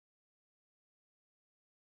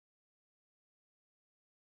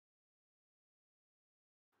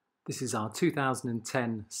This is our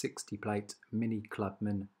 2010 60 plate Mini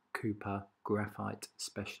Clubman Cooper Graphite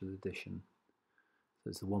Special Edition.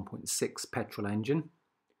 So it's a 1.6 petrol engine,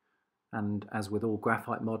 and as with all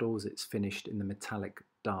graphite models, it's finished in the metallic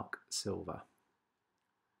dark silver.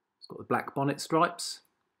 It's got the black bonnet stripes,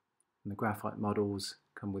 and the graphite models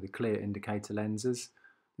come with the clear indicator lenses.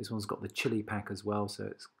 This one's got the Chilli pack as well, so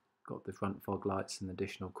it's got the front fog lights and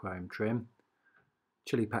additional chrome trim.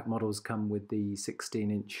 Chilli pack models come with the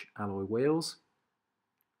 16-inch alloy wheels.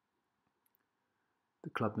 The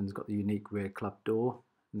Clubman's got the unique rear club door,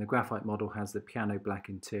 and the graphite model has the piano black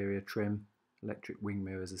interior trim, electric wing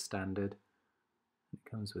mirrors as standard. It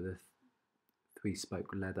comes with a 3-spoke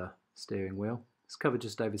leather steering wheel. It's covered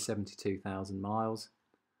just over 72,000 miles.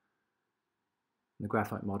 And the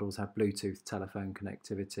graphite models have Bluetooth telephone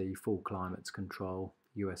connectivity, full climate control,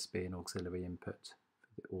 USB and auxiliary input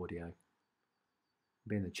for the audio.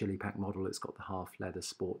 Being the Chilli pack model, it's got the half leather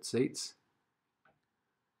sport seats.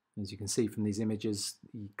 As you can see from these images,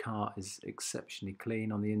 the car is exceptionally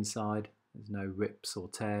clean on the inside. There's no rips or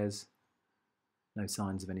tears, no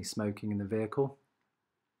signs of any smoking in the vehicle.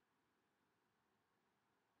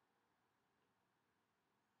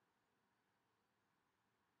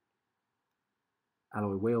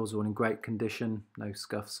 Alloy wheels are all in great condition, no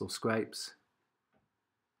scuffs or scrapes.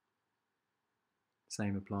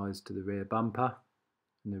 Same applies to the rear bumper.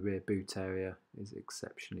 And the rear boot area is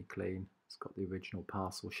exceptionally clean. It's got the original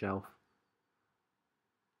parcel shelf.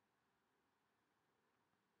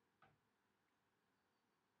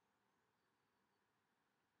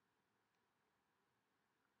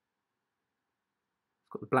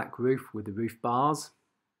 It's got the black roof with the roof bars.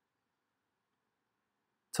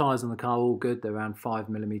 Tyres on the car all good, they're around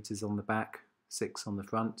 5mm on the back, 6 on the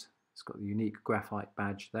front. It's got the unique graphite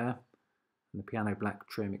badge there. And the piano black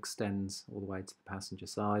trim extends all the way to the passenger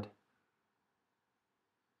side.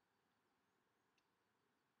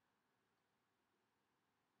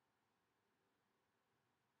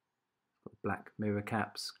 Got black mirror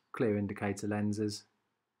caps, clear indicator lenses.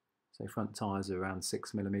 So front tyres are around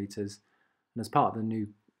 6mm. And as part of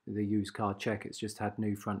the used car check, it's just had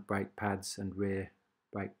new front brake pads and rear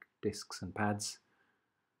brake discs and pads.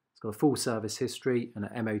 It's got a full service history and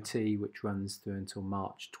an MOT which runs through until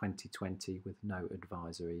March 2020 with no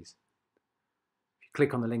advisories. If you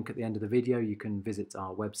click on the link at the end of the video, you can visit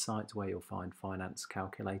our website where you'll find finance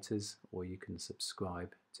calculators, or you can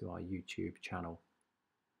subscribe to our YouTube channel.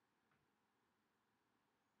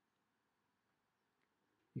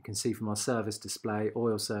 You can see from our service display,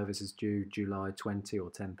 oil service is due July 20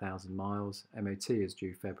 or 10,000 miles, MOT is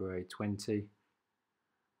due February 20.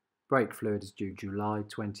 Brake fluid is due July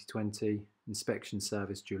 2020, inspection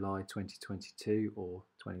service July 2022 or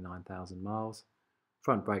 29,000 miles.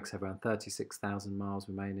 Front brakes have around 36,000 miles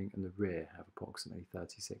remaining, and the rear have approximately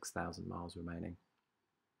 36,000 miles remaining.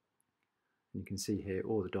 And you can see here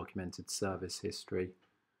all the documented service history,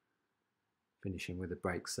 finishing with a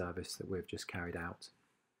brake service that we've just carried out.